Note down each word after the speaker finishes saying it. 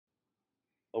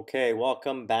Okay,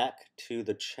 welcome back to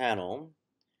the channel.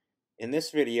 In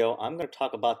this video, I'm going to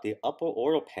talk about the upper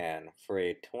oil pan for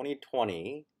a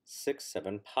 2020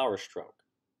 6.7 Powerstroke.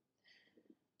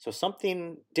 So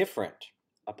something different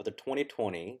about the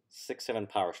 2020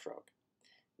 6.7 Powerstroke.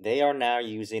 They are now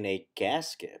using a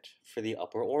gasket for the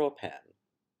upper oil pan.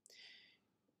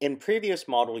 In previous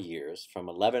model years, from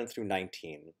 11 through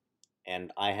 19,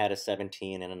 and I had a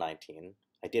 17 and a 19,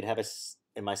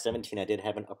 in my 17, I did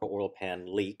have an upper oil pan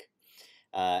leak.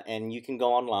 And you can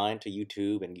go online to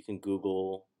YouTube and you can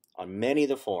Google on many of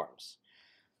the forums.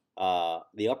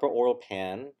 The upper oil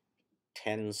pan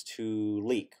tends to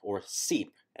leak or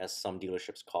seep, as some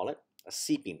dealerships call it, a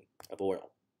seeping of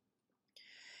oil.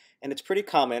 And it's pretty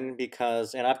common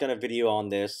because, and I've done a video on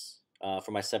this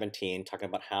for my 17, talking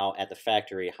about how at the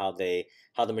factory, how the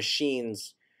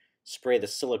machines spray the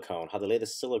silicone, how they lay the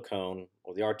silicone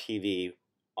or the RTV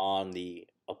on the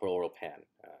upper oil pan.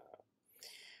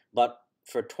 But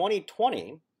for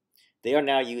 2020, they are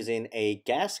now using a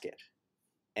gasket.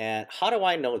 And how do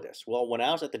I know this? Well, when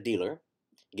I was at the dealer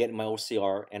getting my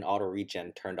OCR and auto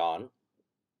regen turned on,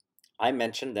 I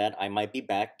mentioned that I might be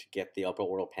back to get the upper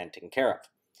oil pan taken care of.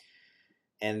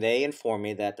 And they informed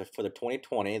me that for the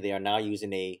 2020, they are now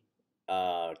using a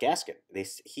gasket.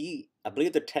 I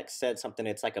believe the text said something.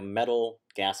 It's like a metal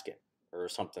gasket or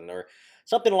something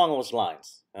along those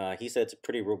lines. He said it's a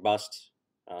pretty robust,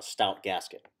 stout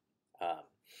gasket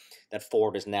that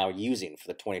Ford is now using for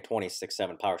the 2020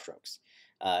 6.7 Powerstrokes.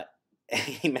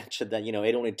 He mentioned that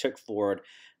it only took Ford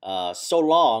so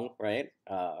long, right,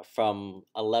 from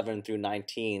 11 through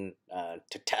 19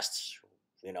 to test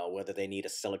whether they need a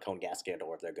silicone gasket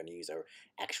or if they're going to use an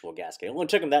actual gasket. It only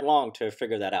took them that long to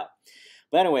figure that out.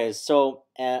 But anyways, so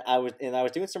I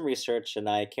was doing some research, and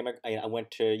I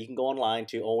went to, you can go online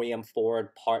to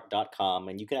oemfordpart.com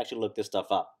and you can actually look this stuff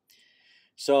up.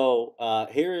 So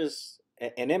here's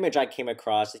an image I came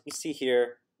across. You see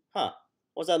here, what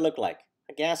does that look like?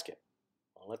 A gasket.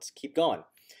 Well, let's keep going.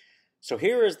 So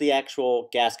here is the actual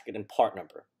gasket and part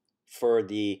number for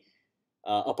the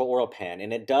upper oil pan,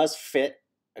 and it does fit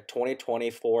a 2020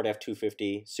 Ford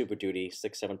F-250 Super Duty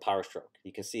 6.7 Powerstroke.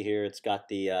 You can see here it's got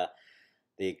the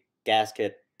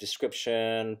gasket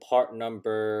description, part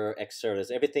number, etc.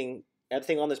 Everything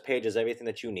on this page is everything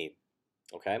that you need.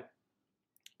 Okay,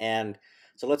 and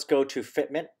so let's go to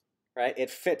fitment. Right, it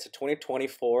fits a 2020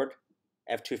 Ford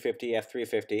F-250,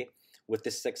 F-350 with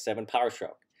this 6.7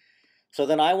 Powerstroke. So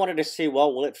then I wanted to see,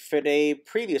 well, will it fit a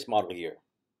previous model year?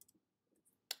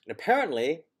 And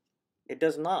apparently, it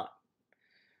does not.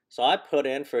 So I put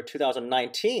in for a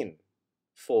 2019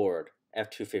 Ford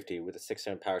F-250 with a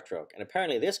 6.7 Powerstroke, and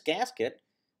apparently this gasket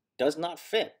does not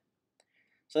fit.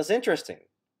 So that's interesting.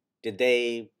 Did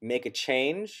they make a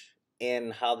change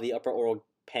in how the upper oil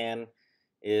pan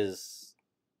is?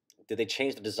 Did they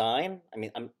change the design? I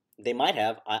mean, they might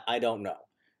have. I don't know.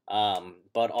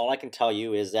 But all I can tell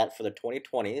you is that for the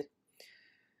 2020s,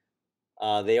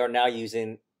 they are now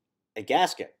using a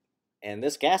gasket. And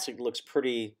this gasket looks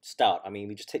pretty stout. I mean,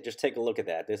 we just take a look at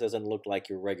that. This doesn't look like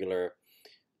your regular,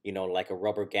 like a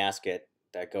rubber gasket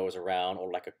that goes around,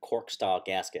 or like a cork style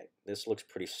gasket. This looks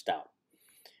pretty stout.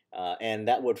 And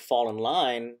that would fall in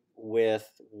line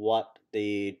with what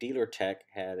the dealer tech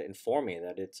had informed me,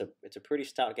 that it's a pretty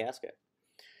stout gasket.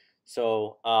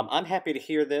 So I'm happy to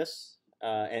hear this,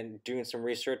 and doing some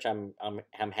research. I'm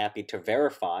happy to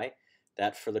verify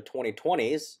that for the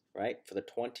 2020s, right? For the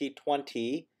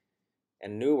 2020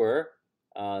 and newer,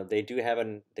 they do have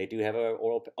a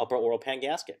upper oil pan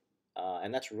gasket,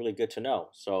 and that's really good to know.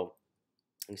 So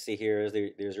you see here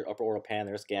there's your upper oil pan.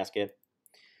 There's gasket.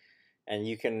 And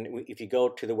you can, if you go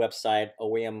to the website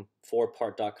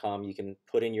oemfordpart.com, you can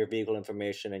put in your vehicle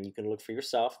information and you can look for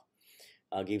yourself.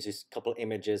 Gives you a couple of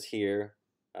images here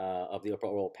of the upper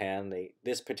oil pan.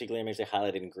 This particular image they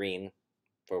highlighted in green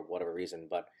for whatever reason.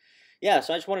 But yeah,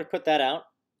 so I just wanted to put that out.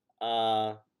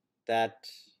 That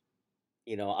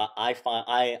I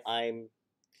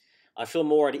feel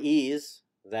more at ease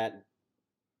that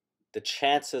the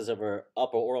chances of an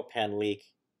upper oil pan leak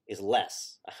is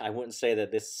less. I wouldn't say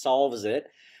that this solves it.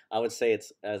 I would say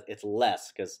it's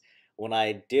less, because when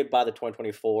I did buy the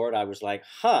 2020 Ford, I was like,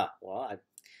 well,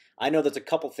 I know there's a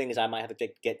couple things I might have to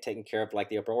get taken care of, like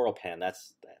the upper oil pan.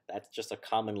 That's just a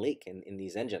common leak in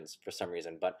these engines for some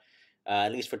reason. But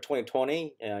at least for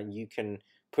 2020, you can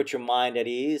put your mind at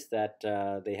ease that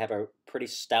they have a pretty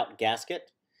stout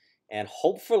gasket, and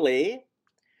hopefully,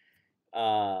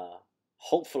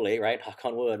 right, knock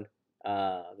on wood,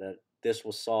 that this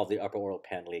will solve the upper oil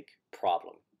pan leak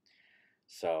problem.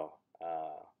 So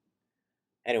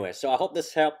anyway, so I hope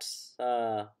this helps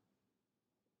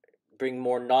bring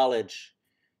more knowledge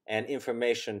and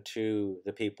information to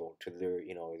the people, to the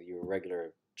your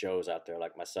regular Joes out there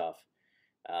like myself,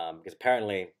 because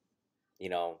apparently, you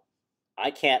know,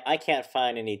 I can't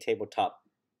find any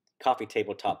coffee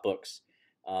tabletop books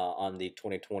on the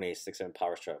 2020 6.7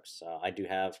 Power Strokes. I do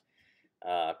have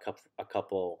a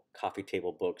couple coffee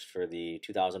table books for the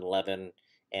 2011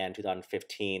 and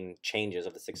 2015 changes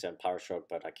of the 6.7 Power Stroke,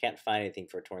 but I can't find anything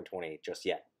for 2020 just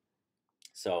yet.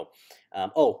 So,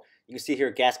 oh, you can see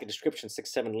here gasket description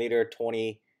 6.7 liter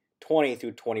 2020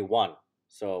 through 21.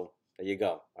 So there you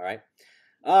go. All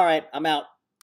right, I'm out.